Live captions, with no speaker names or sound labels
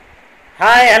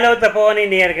Hi hello தப்போனி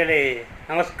நேயர்களே,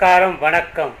 நமஸ்காரம்,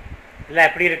 வணக்கம். இல்லை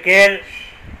எப்படி இருக்கேள்?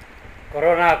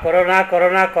 கொரோனா கொரோனா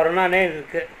கொரோனா கொரோனானே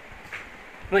இருக்கு.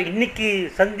 இன்னைக்கு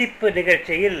சந்திப்பு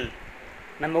நிகழ்ச்சியில்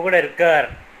நம்ம கூட இருக்கார்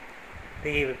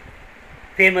the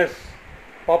famous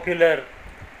popular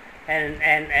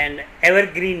and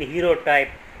evergreen hero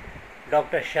type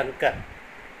doctor Shankar.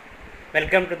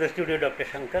 Welcome to the studio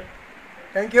doctor Shankar.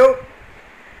 Thank you.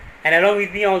 And along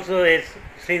with me also is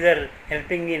Sridhar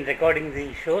helping me in recording the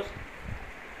shows.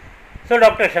 So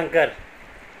Dr. Shankar,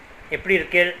 எப்படி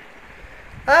இருக்கீள்?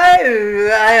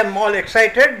 I am all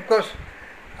excited because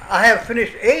I have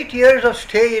finished 8 years of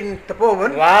stay in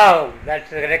Tapovan. Wow,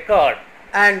 that's a record.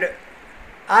 And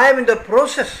I am in the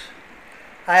process.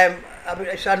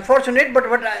 It's unfortunate, but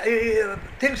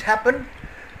things happen.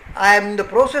 I am in the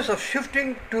process of shifting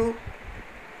to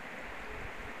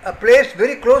a place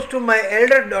very close to my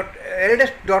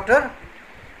eldest daughter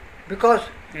because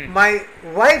my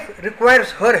wife requires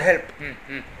her help.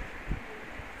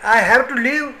 I have to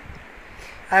leave.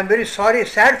 I am very sorry,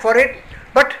 sad for it,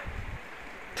 but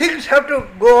things have to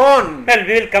go on. Well,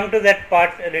 we will come to that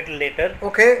part a little later.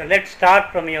 Okay. So let's start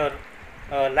from your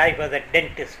life as a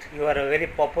dentist. You have been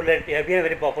a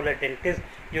very popular dentist.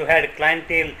 You had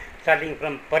clientele starting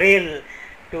from Parel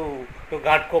to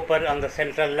Ghatkopar on the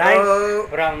central line,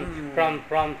 from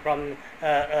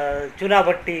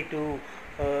Chunabhatti to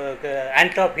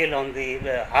Antop Hill on the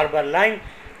harbour line,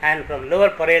 and from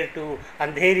Lower Parel to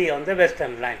Andheri on the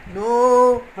western line. No,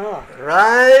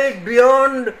 right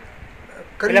beyond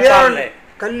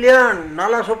Kalyan,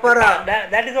 Nala Sopara.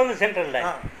 That is on the central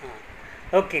line.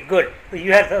 Okay, good. So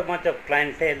you have so much of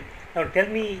clientele. Now tell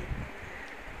me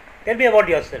about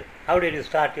yourself. How did you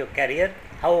start your career?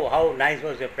 How nice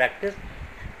was your practice?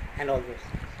 And all those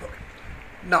things. Okay.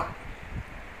 Now,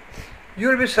 you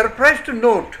will be surprised to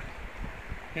note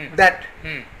that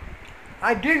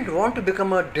I didn't want to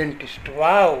become a dentist.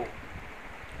 Wow.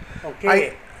 Okay.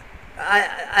 I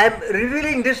am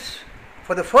revealing this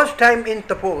for the first time in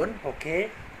Tapovan. Okay.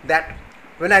 That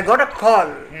when I got a call,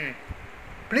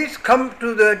 please come to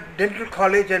the dental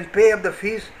college and pay up the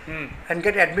fees and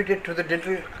get admitted to the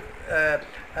dental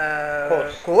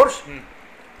course.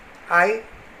 I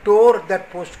tore that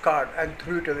postcard and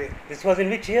threw it away. This was in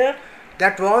which year?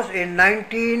 That was in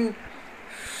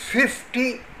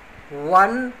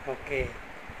 1951. Okay.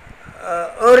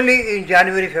 Early in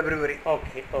January, February.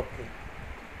 Okay.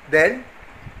 Then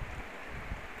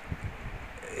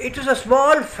it was a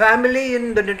small family in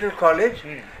the dental college.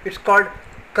 It's called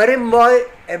Karimboy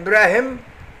Ibrahim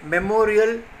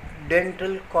Memorial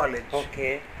Dental College.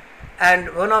 Okay. And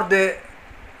one of the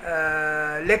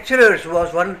lecturers was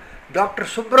one Dr.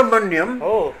 Subramaniam,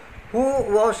 who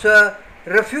was a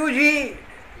refugee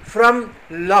from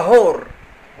Lahore.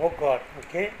 Oh God.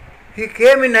 Okay. He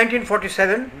came in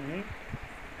 1947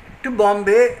 to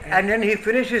Bombay, and then he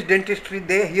finished his dentistry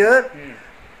there here.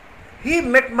 He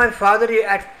met my father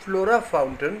at Flora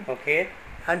Fountain. Okay.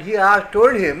 And he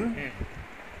told him,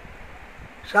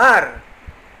 Sir,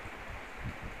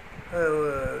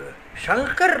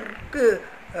 Shankar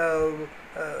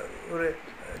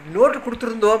note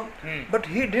kuduthirundom, but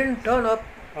he didn't turn up.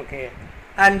 Okay.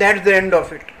 And that's the end of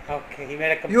it. Okay. He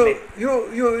made a complaint.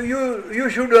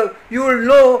 You will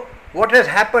know what has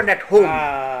happened at home.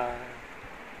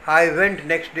 I went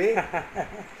next day.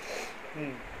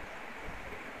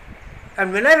 And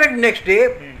when I went next day,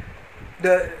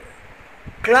 the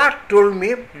clerk told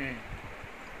me,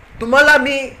 तुम्हाला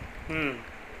मी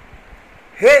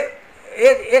हे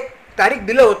एक तारीख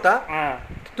दिलं होता,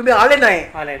 तुम्ही आले नाही.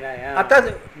 आता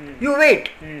you wait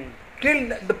till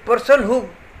the person who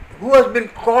has been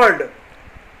called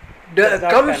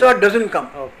comes or doesn't come.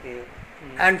 Okay.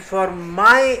 And for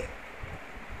my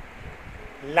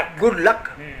good luck,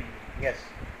 yes,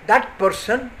 that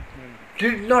person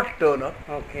did not turn up.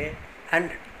 Okay. And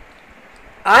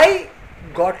I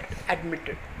got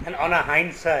admitted. And on a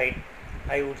hindsight,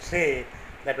 I would say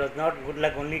that was not good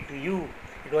luck only to you.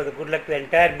 It was a good luck to the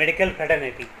entire medical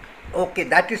fraternity. Okay,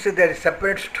 that is a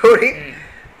separate story.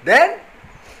 Then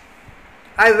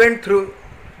I went through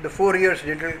the 4 years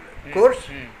dental course,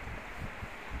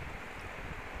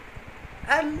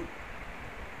 and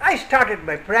I started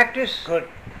my practice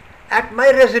at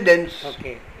my residence.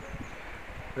 Okay.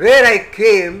 Where I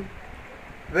came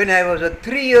when I was a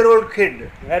 3-year-old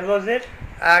kid. Where was it?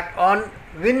 On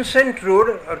Vincent Road,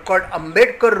 or called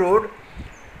Ambedkar Road,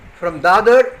 from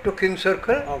Dadar to King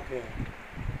Circle. Okay.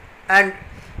 And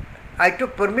I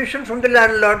took permission from the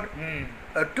landlord.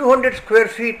 200 square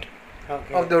feet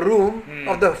of the room,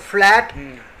 of the flat,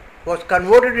 was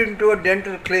converted into a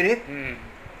dental clinic.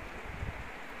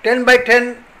 10 by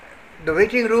 10 the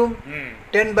waiting room,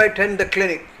 10 by 10 the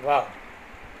clinic. Wow.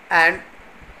 And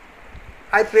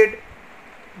I paid,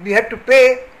 we had to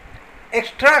pay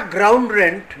extra ground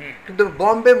rent to the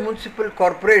Bombay Municipal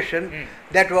Corporation.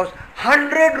 That was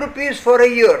 100 rupees for a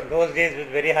year. Those days was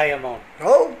very high amount.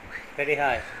 Oh, Very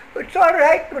high. it's all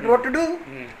right, but what to do?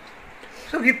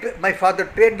 So my father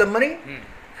paid the money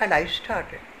and I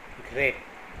started. Great.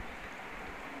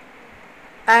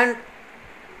 And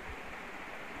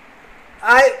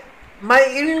my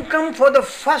income for the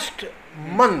first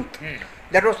month,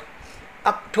 that was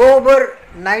October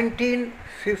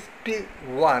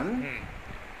 1951,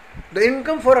 the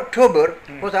income for October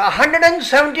was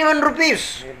 171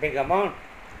 rupees. A big amount.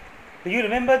 Do you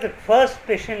remember the first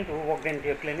patient who walked into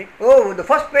your clinic? Oh, the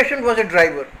first patient was a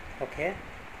driver. Okay.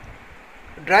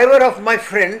 Driver of my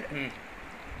friend.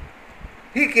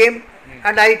 He came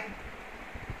and I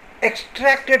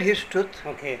extracted his tooth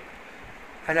Okay.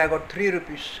 and I got 3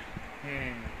 rupees.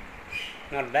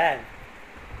 Not bad.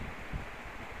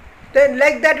 Then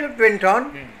like that it went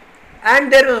on.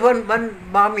 And there was one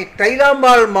mommy,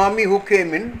 Tailamal mommy, who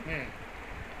came in.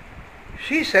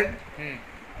 She said,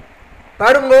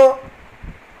 Parungo,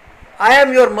 I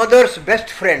am your mother's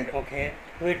best friend. Okay.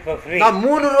 Do it for free. நான்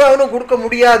 3 ரூபாய் கொடுக்க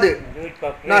முடியாது. Do it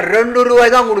for free. நான் 2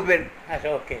 ரூபாய் தான் கொடுப்பேன். That's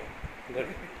okay. Good.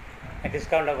 A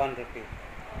discount of 1 rupee.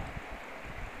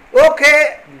 Okay.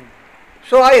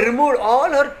 So I removed all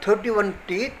her 31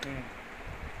 teeth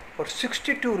for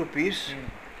 62 rupees.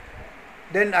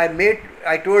 Then I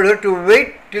told her to wait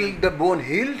till the bone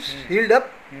healed up.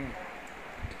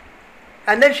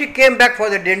 And then she came back for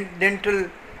the dental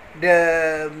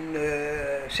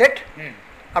set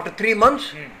after 3 months.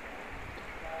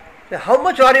 How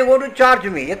much are you going to charge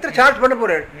me? எத்தனை charge பண்ண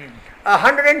போறேன்?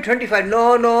 125. No.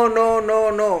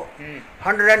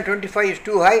 125 is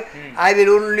too high. I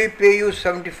will only pay you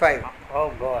 75. Oh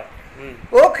God.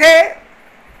 Okay.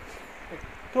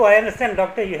 So I understand,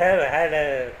 doctor, you have had a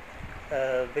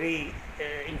very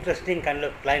interesting kind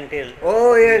of clientele.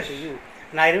 Oh yes. To you.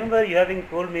 And I remember you having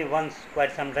told me once,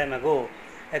 quite some time ago,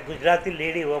 a Gujarati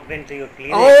lady walked into your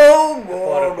clinic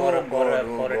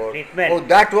for a treatment. Oh,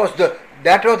 that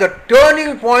was the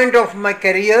turning point of my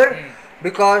career,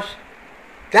 because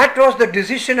that was the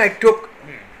decision I took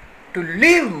to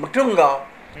leave Matunga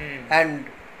and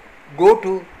go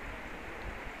to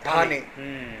Thane.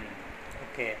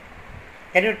 Okay.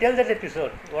 Can you tell that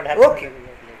episode? What happened? Okay.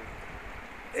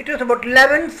 It was about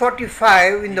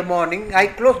 11:45 in the morning. I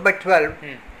closed by 12.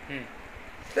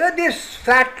 This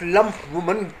fat lump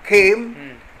woman came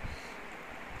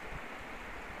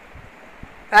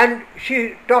and she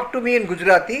talked to me in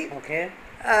Gujarati. Okay.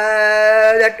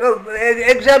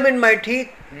 Examine my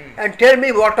teeth and tell me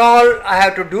what all I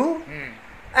have to do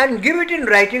and give it in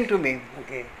writing to me.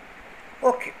 Okay.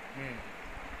 Okay.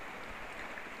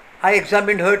 I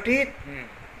examined her teeth.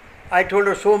 I told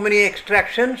her so many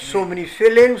extractions, so many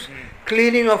fillings,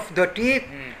 cleaning of the teeth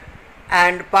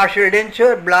and partial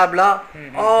denture, blah blah.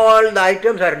 All the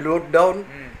items are noted down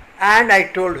and I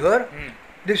told her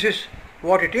this is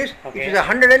what it is. Okay. It is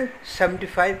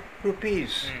 175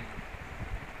 rupees.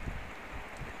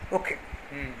 Okay.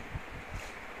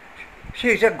 She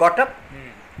said, got up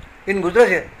in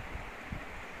Gujarati.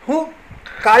 Who?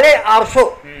 Kale Arso.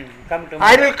 Come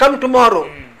tomorrow. I will come tomorrow.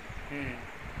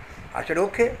 I said,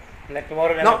 okay. Like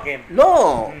tomorrow never came. No.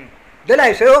 Then I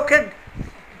said, okay,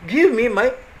 give me my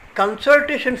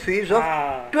consultation fees of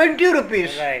 20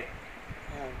 rupees. Right.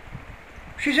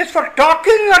 She says, for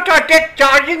talking you are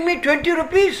charging me 20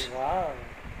 rupees. Wow.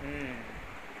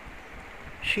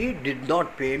 She did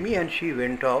not pay me and she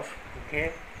went off.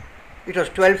 Okay. It was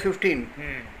 12:15.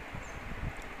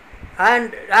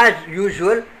 And as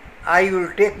usual, I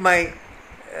will take my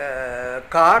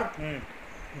car,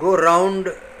 go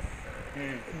round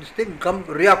this thing, come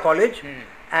Ria College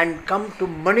and come to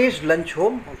Mani's lunch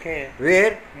home, Okay.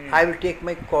 where I will take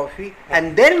my coffee and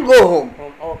then go home.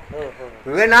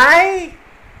 When I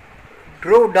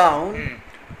drove down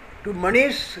to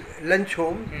Mani's lunch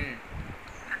home,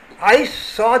 I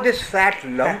saw this fat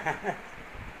lump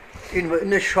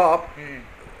in a shop,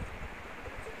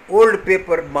 old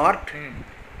paper marked,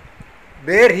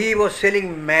 where he was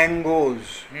selling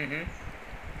mangoes.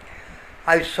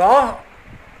 I saw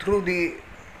through the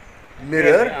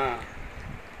mirror,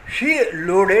 she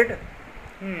loaded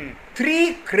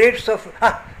 3 crates of.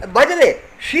 By the way,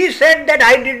 she said that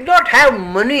I did not have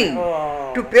money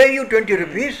to pay you 20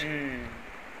 rupees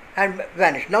and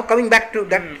vanished. Now coming back to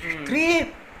that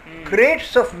 3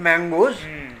 crates of mangoes,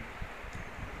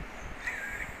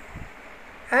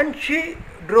 and she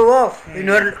drove off in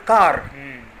her car.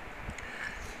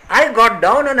 I got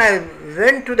down and I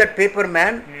went to that paper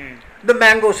man the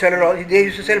mango seller. They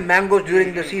used to sell mangoes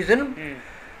during the season.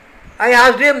 I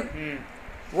asked him,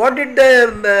 what did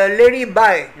the lady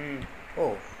buy?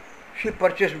 Oh, she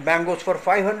purchased mangoes for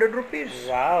 500 rupees.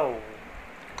 Wow.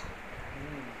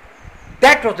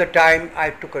 That was the time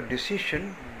I took a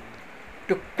decision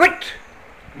to quit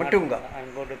Matunga.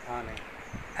 And go to Thane.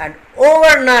 And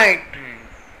overnight,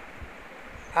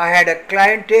 I had a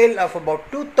clientele of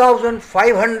about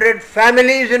 2,500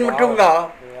 families in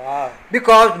Matunga, Wow.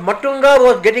 because Matunga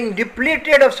was getting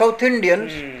depleted of South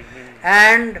Indians,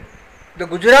 and the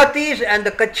Gujaratis and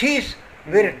the Kachis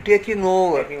were taking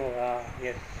over.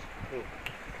 Yes. True.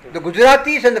 The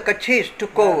Gujaratis and the Kachis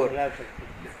took over.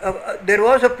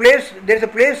 There is a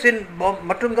place in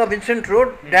Matunga Vincent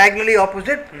Road, diagonally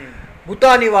opposite,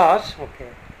 Bhuta Niwas, Okay.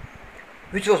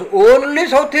 which was only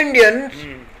South Indians.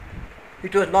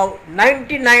 It was now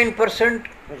 99%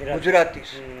 Gujaratis,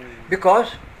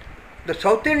 because the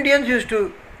South Indians used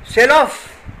to sell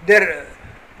off their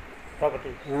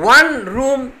Properties. one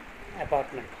room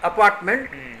Apartment.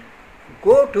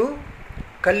 go to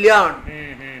Kalyan.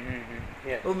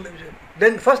 Yes.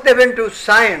 Then first they went to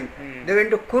Sion, they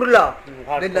went to Kurla,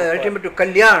 then Ghatkopar. ultimately to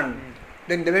Kalyan,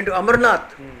 then they went to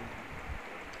Amarnath.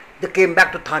 They came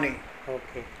back to Thane.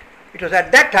 Okay. It was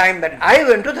at that time that I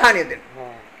went to Thane then.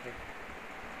 Okay.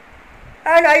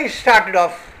 And I started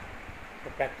off To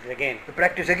practice again. to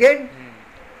practice again.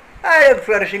 I had a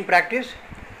flourishing practice.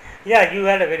 Yeah, you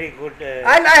had a very good.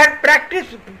 And I had practice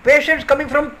patients coming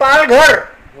from Palghar.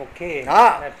 Okay.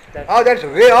 That's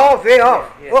way off. yes,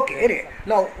 Okay, yes. anyway.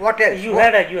 Now what else? You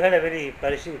had a very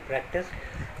flourishing practice,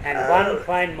 and one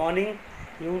fine morning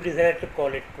you decided to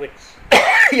call it quits.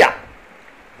 Yeah.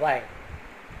 Why?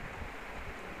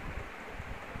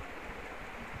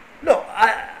 No,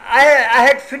 I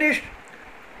had finished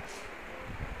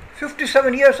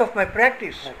 57 years of my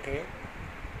practice. Okay.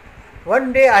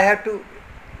 One day I had to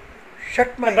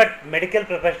shut my... But medical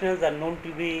professionals are known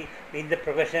to be in the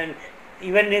profession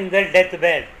even in their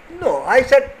deathbed. No, I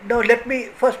said, no, let me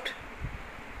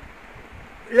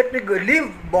go,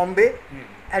 leave Bombay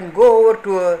and go over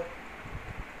to a,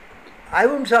 I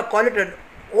wouldn't call it an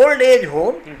old age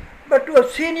home, but to a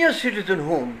senior citizen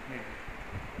home.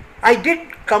 I did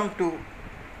come to,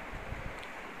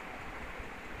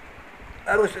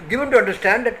 I was given to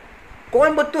understand that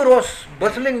Coimbatore was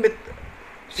bustling with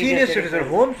senior citizen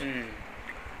homes.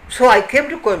 So I came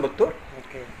to Coimbatore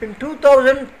in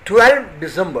 2012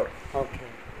 December. Okay.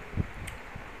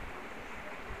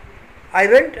 I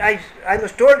went, I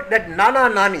was told that Nana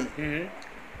Nani,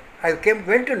 I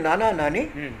went to Nana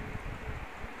Nani,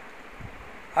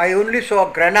 I only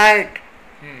saw granite,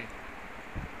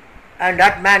 and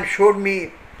that man showed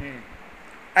me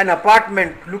an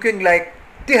apartment looking like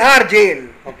Tihar jail.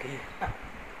 Okay.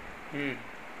 I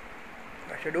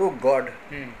said, oh God.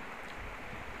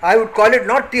 I would call it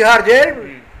not Tihar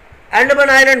jail, Andaman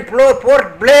Island,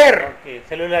 Port Blair. Okay,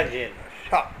 cellular jail.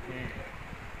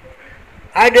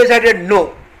 I decided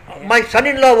no. My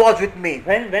son-in-law was with me.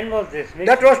 When was this?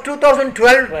 That was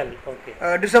 2012 12.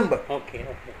 Okay. December. Okay.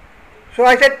 So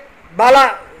I said,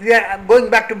 Bala, we are going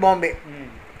back to Bombay.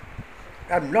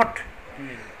 I'm not.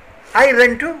 I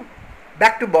went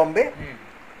back to Bombay.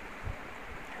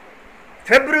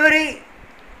 February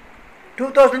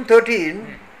 2013,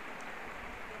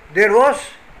 there was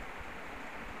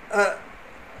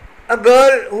a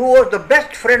girl who was the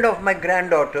best friend of my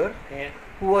granddaughter,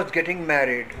 who was getting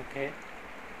married. Okay.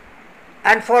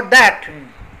 And for that,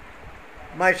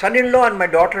 my son-in-law and my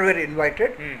daughter were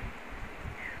invited.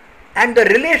 And the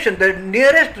relation, the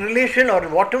nearest relation or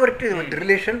whatever it is, the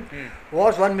relation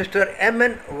was one Mr.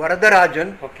 M.N.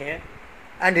 Varadarajan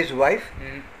and his wife.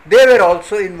 They were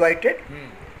also invited.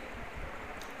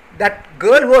 That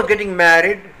girl who was getting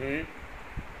married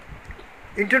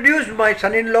introduced my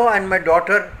son-in-law and my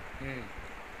daughter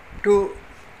to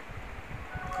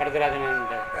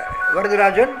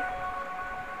Varadarajan,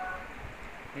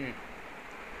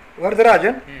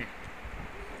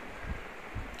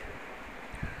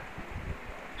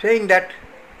 saying that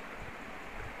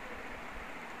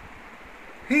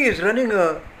he is running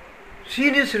a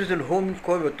senior citizen home in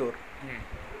Coimbatore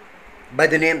by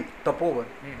the name Tapovan.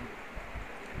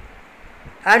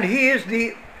 And he is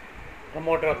the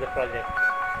promoter of the project.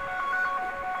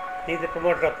 He is the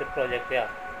promoter of the project, yeah.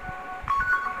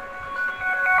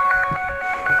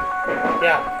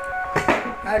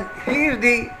 And he is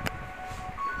the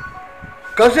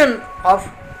cousin of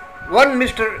one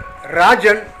Mr.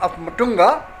 Rajan of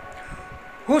Matunga,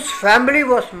 whose family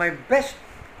was my best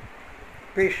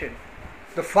patient.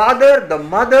 The father, the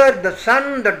mother, the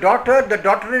son, the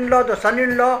daughter-in-law, the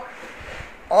son-in-law,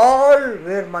 all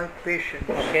were my patients.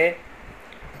 Okay.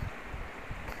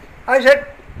 I said,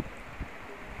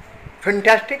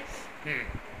 fantastic.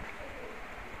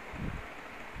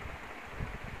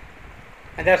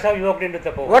 And that's how you walked into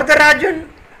Tapovan. Vardarajan,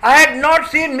 I had not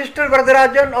seen Mr.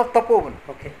 Vardarajan of Tapovan.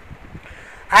 Okay.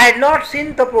 I had not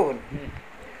seen Tapovan.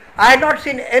 I had not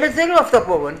seen anything of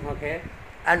Tapovan. Okay.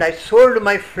 And I sold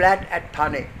my flat at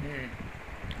Thane.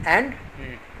 And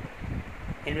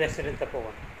Invested in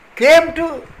Tapovan. came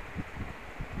to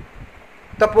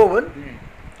Tapovan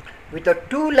with a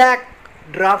 2 lakh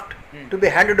draft to be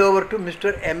handed over to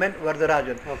Mr. M.N.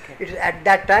 Vardarajan. Okay. It is at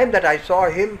that time that I saw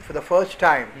him for the first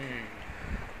time.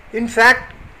 In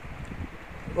fact,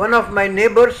 one of my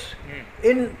neighbors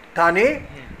in Thane,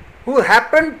 who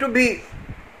happened to be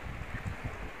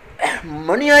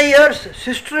Mani Iyer's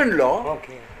sister-in-law,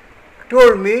 Okay.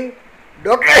 told me,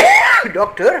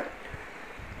 Doctor,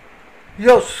 you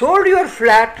have sold your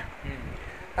flat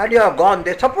and you have gone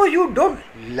there. Suppose you don't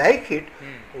like it,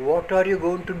 what are you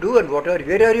going to do and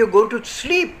where are you going to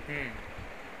sleep?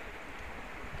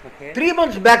 Okay. 3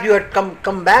 months back you had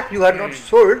come back, you had not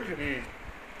sold,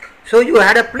 so you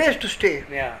had a place to stay.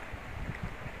 Yeah.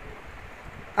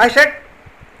 I said,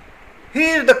 he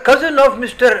is the cousin of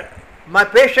my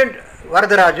patient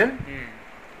Vardarajan,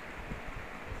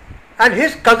 and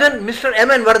his cousin Mr.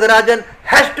 M.N. Vardarajan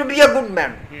has to be a good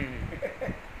man.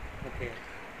 Okay.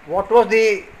 What was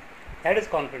the That is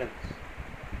confidence.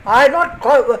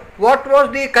 what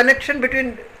was the connection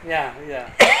between? Yeah. Yeah.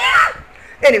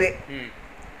 Anyway,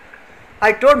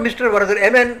 I told Mr.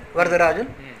 M.N. Vardarajan,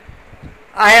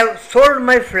 I have sold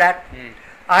my flat.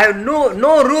 I have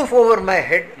no roof over my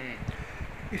head.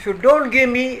 If you don't give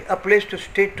me a place to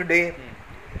stay today,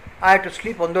 I have to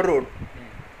sleep on the road.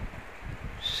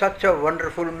 Such a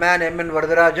wonderful man, M.N.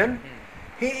 Vardarajan.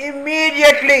 He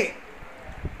immediately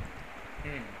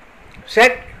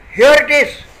said, here it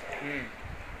is.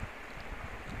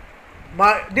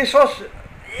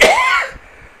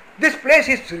 This place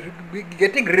is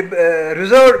getting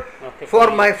reserved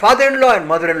for my father-in-law and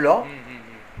mother-in-law,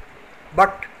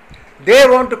 but they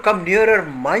want to come nearer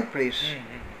my place.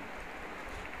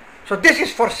 So this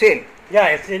is for sale.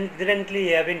 Yeah,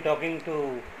 incidentally, I have been talking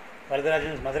to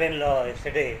Vardarajan's mother-in-law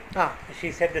yesterday.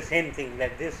 She said the same thing,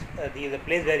 that the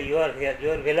place where you are here,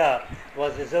 your villa,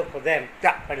 was reserved for them.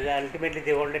 Yeah. But ultimately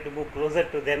they wanted to move closer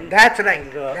to them. That's right.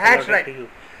 So That's allotted right. to you.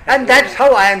 And that's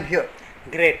how I am here.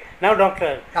 Great. Now,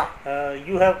 doctor,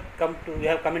 you have come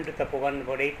into Tapovan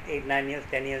about 9 years,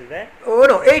 10 years back. Oh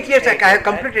no, 8 years. 8 I have years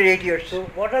completed 8 years. So,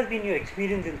 what has been your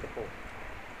experience in Tapovan?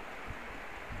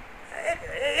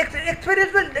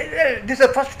 Experience. Well, this is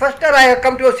the first time I have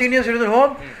come to a senior citizen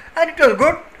home, and it was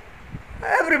good.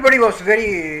 Everybody was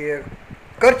very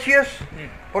courteous,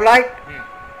 polite,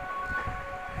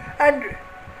 and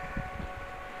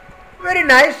very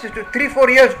nice. 3-4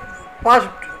 years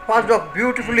passed off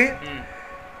beautifully,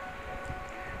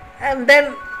 and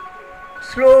then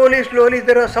slowly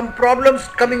there are some problems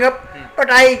coming up,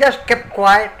 but I just kept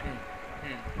quiet.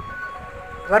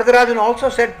 Vardarajan also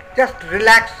said, just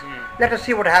relax, let us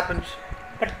see what happens.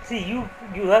 But see, you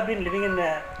have been living in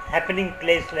a happening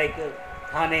place like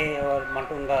Thane or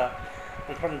Matunga,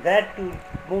 and from that to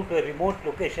move to a remote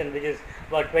location which is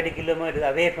about 20 kilometers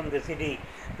away from the city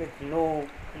with no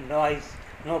noise,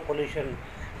 no pollution.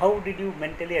 How did you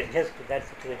mentally adjust to that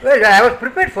situation? Well, I was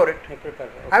prepared for it. You prepared,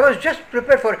 okay. I was just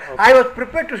prepared for it. Okay. I was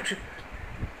prepared to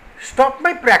stop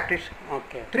my practice.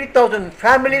 Okay. 3,000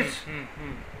 families.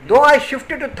 Though I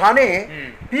shifted to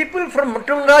Thane, people from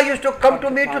Matunga used to come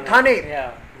to me to Thane.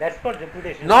 Yeah, that's what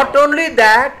reputation. Not only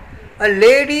that, a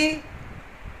lady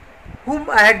whom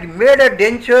I had made a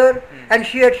denture and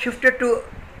she had shifted to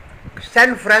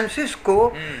San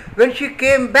Francisco, when she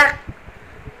came back,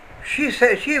 she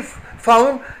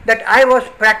found that I was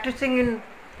practicing in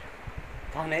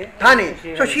Thane.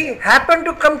 So she happened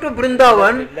to come to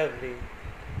Brindavan. Lovely.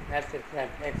 That's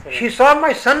excellent. She saw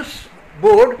my son's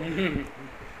board.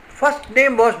 First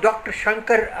name was Dr.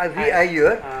 Shankar V.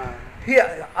 Iyer.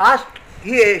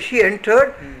 She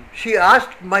entered. She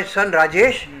asked my son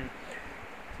Rajesh.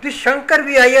 This Shankar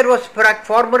V. Iyer was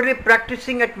formerly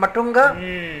practicing at Matunga.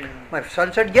 My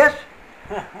son said yes.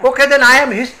 Okay, then I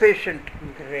am his patient.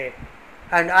 Great.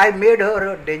 And I made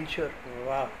her a denture.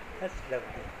 Wow, that's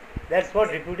lovely. That's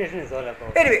what reputation is all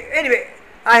about. Anyway,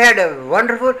 I had a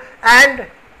wonderful, and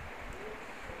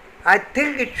I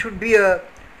think it should be a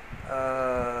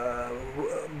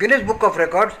Guinness Book of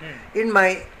Records. In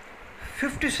my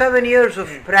 57 years of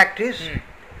practice,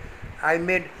 I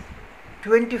made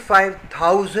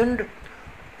 25,000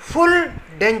 full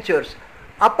dentures,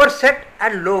 upper set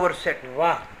and lower set.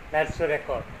 Wow, that's a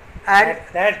record. And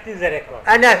that is a record.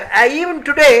 and even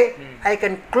today, I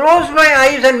can close my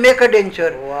eyes and make a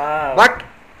denture. Wow. But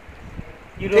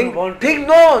you don't want to.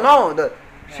 no.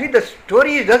 See, the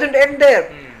story doesn't end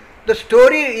there. The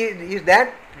story is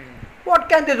that what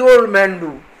can this old man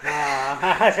do?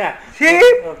 See,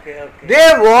 Okay.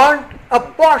 they want a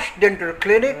posh dental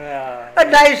clinic, a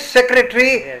nice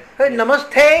secretary, Yes,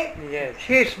 namaste. Yes.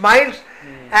 She smiles,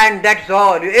 and that's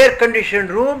all. Air conditioned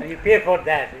room. And you pay for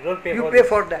that. You don't pay You for pay this.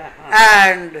 for that,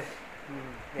 and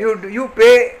you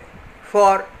pay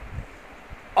for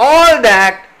all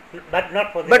that, But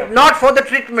not for the but doctor. not for the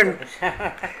treatment.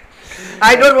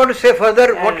 I don't want to say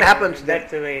further what happens then.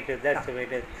 That's the way it is. That's the way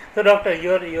it is. So, doctor,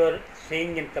 you're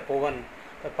staying in Tapovan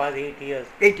for past 8 years.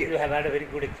 8 years. You have had a very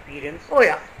good experience. Oh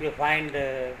yeah. You find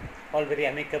all very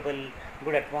amicable,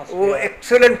 good atmosphere. Oh,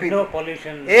 excellent people. No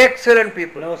pollution. Excellent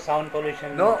people. No sound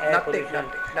pollution. No, air nothing, pollution.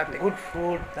 nothing. Good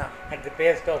food No. at the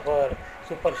best of our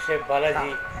super chef Balaji,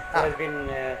 who has been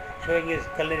showing his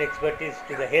culinary expertise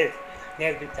to the health. He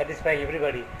has been satisfying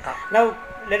everybody. Now,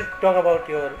 let's talk about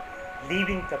your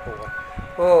leaving Tapovan.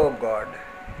 Oh God,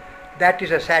 that is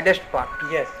the saddest part.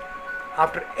 Yes.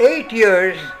 After 8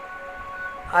 years,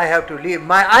 I have to leave.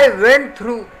 I went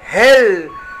through hell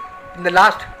in the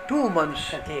last 2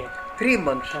 months, Okay. 3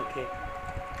 months. Okay.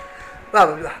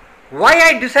 Well, why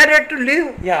I decided to leave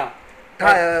Yeah.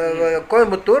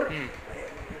 Coimbatore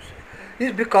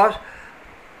is because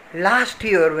last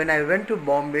year when I went to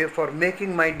Bombay for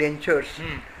making my dentures,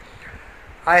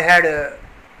 I had a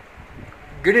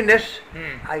giddiness.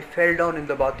 I fell down in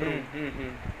the bathroom.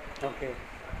 Okay.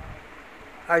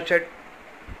 I said,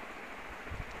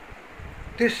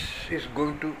 this is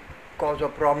going to cause a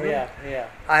problem. Yeah.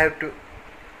 I have to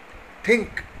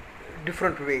think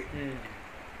different way.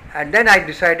 And then I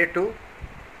decided to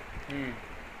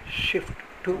shift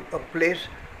to a place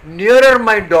nearer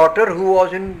my daughter who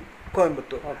was in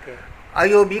Coimbatore, Okay.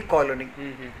 IOB colony.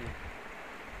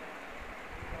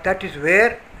 That is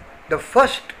where the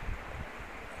first,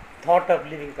 Thought of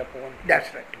leaving Tapovan.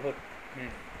 that's right. Good.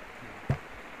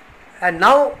 And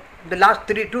now the last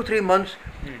 2-3 months,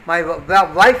 my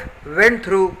wife went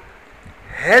through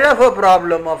hell of a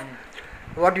problem of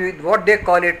what they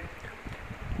call it.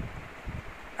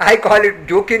 I call it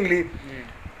jokingly,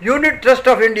 Unit Trust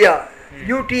of India,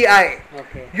 UTI,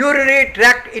 Okay. urinary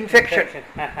tract infection.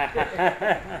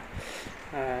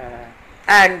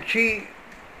 And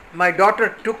my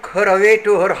daughter took her away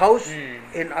to her house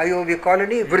in IOV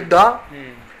colony, Vridha.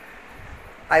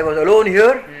 I was alone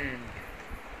here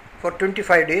for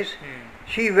 25 days.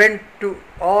 She went to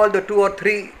all the 2 or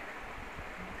 3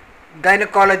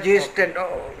 gynecologists and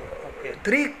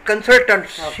 3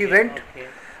 consultants. She went. Okay.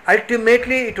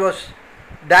 Ultimately, it was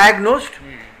diagnosed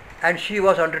and she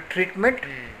was under treatment.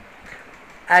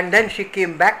 And then she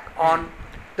came back on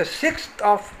the 6th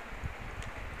of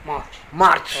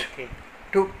March Okay.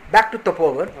 back to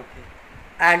Tapovan. Okay.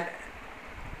 And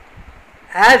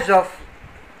as of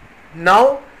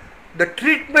now, the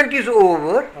treatment is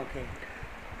over. Okay.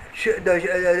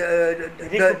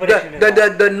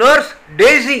 The nurse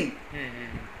Daisy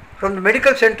from the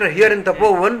medical center here in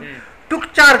Tapovan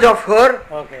took charge of her,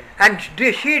 Okay. and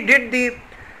she did the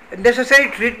necessary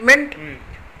treatment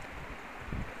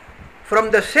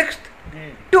from the 6th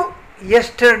to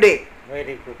yesterday.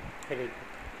 Very good. Very good.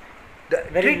 The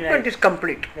Very treatment nice. is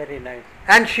complete Very nice.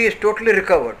 and she is totally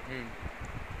recovered.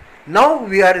 Now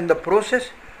we are in the process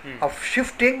of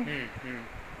shifting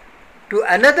to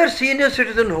another senior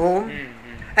citizen home,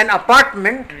 an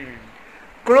apartment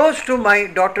close to my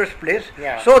daughter's place,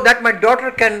 Yeah. so that my daughter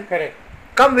can Correct.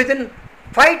 come within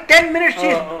 5-10 minutes. She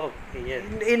is Okay. Yes.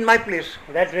 in my place.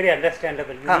 That's very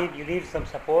understandable. Ah. You need some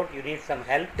support. You need some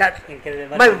help. That in case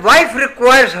of my emergency. wife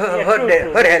requires her, Yeah, her, true, de-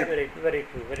 true. her That's help, Very, very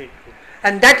true. Very true.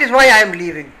 and that is why I am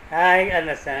leaving. I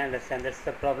understand. That's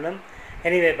the problem.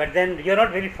 Anyway, but then you're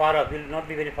not very far off. You'll not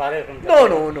be very far away from. No.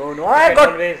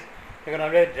 You can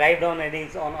always drive down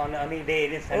on any day,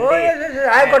 any Sunday. Oh, yes.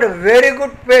 I got a very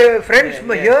good friends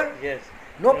here. Yes.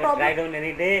 No You can problem. Drive down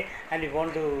any day, and you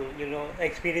want to,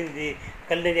 experience the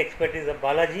culinary expertise of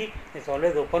Balaji. It's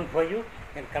always open for you. You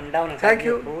can come down and Thank have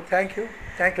your you. food. Thank you.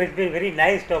 Thank So you. it's been very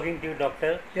nice talking to you,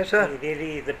 doctor. Yes, sir. It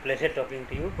really is a pleasure talking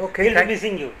to you. Okay, We'll be thank-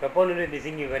 missing you. Papon will be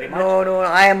missing you very much. No,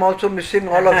 I am also missing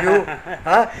all of you,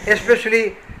 especially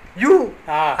you.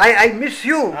 I miss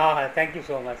you. Thank you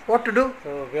so much. What to do?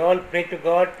 So we all pray to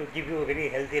God to give you a very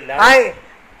healthy life.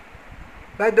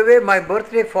 By the way, my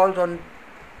birthday falls on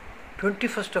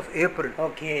 21st of April.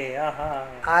 Okay.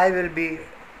 I will be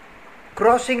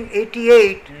crossing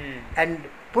 88 and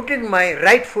putting my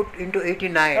right foot into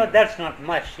 89. Oh, that's not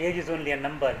much. Age is only a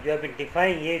number. You have been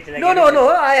defying age like No, anything.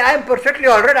 I am perfectly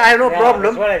all right. I have no Yeah,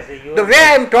 problem. that's what I say. The way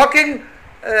I am talking,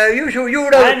 you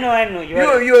would have. I know.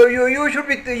 You should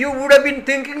be. You would have been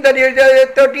thinking that a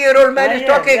 30-year-old man is Yes,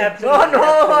 talking. absolutely, No,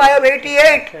 absolutely. I am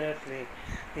 88. Absolutely.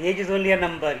 The age is only a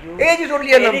number. Age is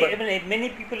only a number. Many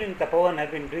people in Tapovan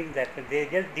have been doing that. They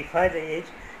just defy the age,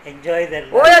 enjoy their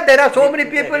life. Oh yeah, there are so live many to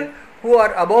their people health. who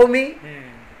are above me. Hmm.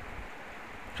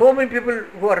 So many people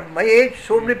who are my age.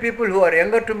 So many people who are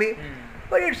younger to me.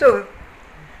 But it's a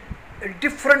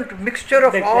different mixture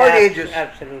of all ages.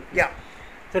 Absolutely. Yeah.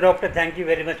 So, Doctor, thank you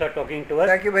very much for talking to us.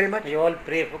 Thank you very much. We all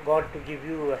pray for God to give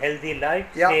you a healthy life.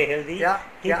 Yeah, Stay healthy. yeah,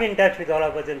 Keep yeah. in touch with all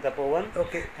of us in Tapovan.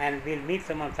 Okay. And we'll meet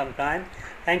some time.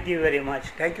 Thank you very much.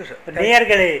 Thank you, sir.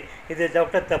 நேயர்களே, இது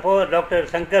doctor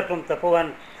Shankar from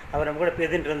தப்போவன். அவர் நம்ம கூட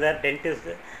பேசிட்டு இருந்தார்,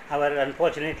 dentist. அவர்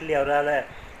unfortunately அவரால்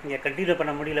இங்கே continue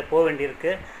பண்ண முடியல, போக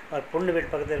வேண்டியிருக்கு. அவர் பொண்ணு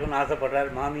வீட்டு பக்கத்தில் இருக்கணும்னு ஆசைப்படுறார்.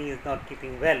 மாமி இஸ் நாட்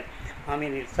கீப்பிங் வெல். மாமி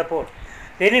நீட் சப்போர்ட்.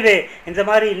 எனிவே, இந்த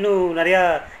மாதிரி இன்னும் நிறையா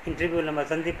இன்டர்வியூ நம்ம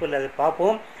சந்திப்பில் அதை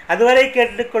பார்ப்போம். அதுவரை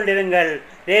கேட்டுக்கொண்டிருங்கள்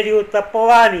ரேடியோ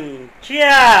தப்போவானி.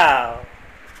 சியா.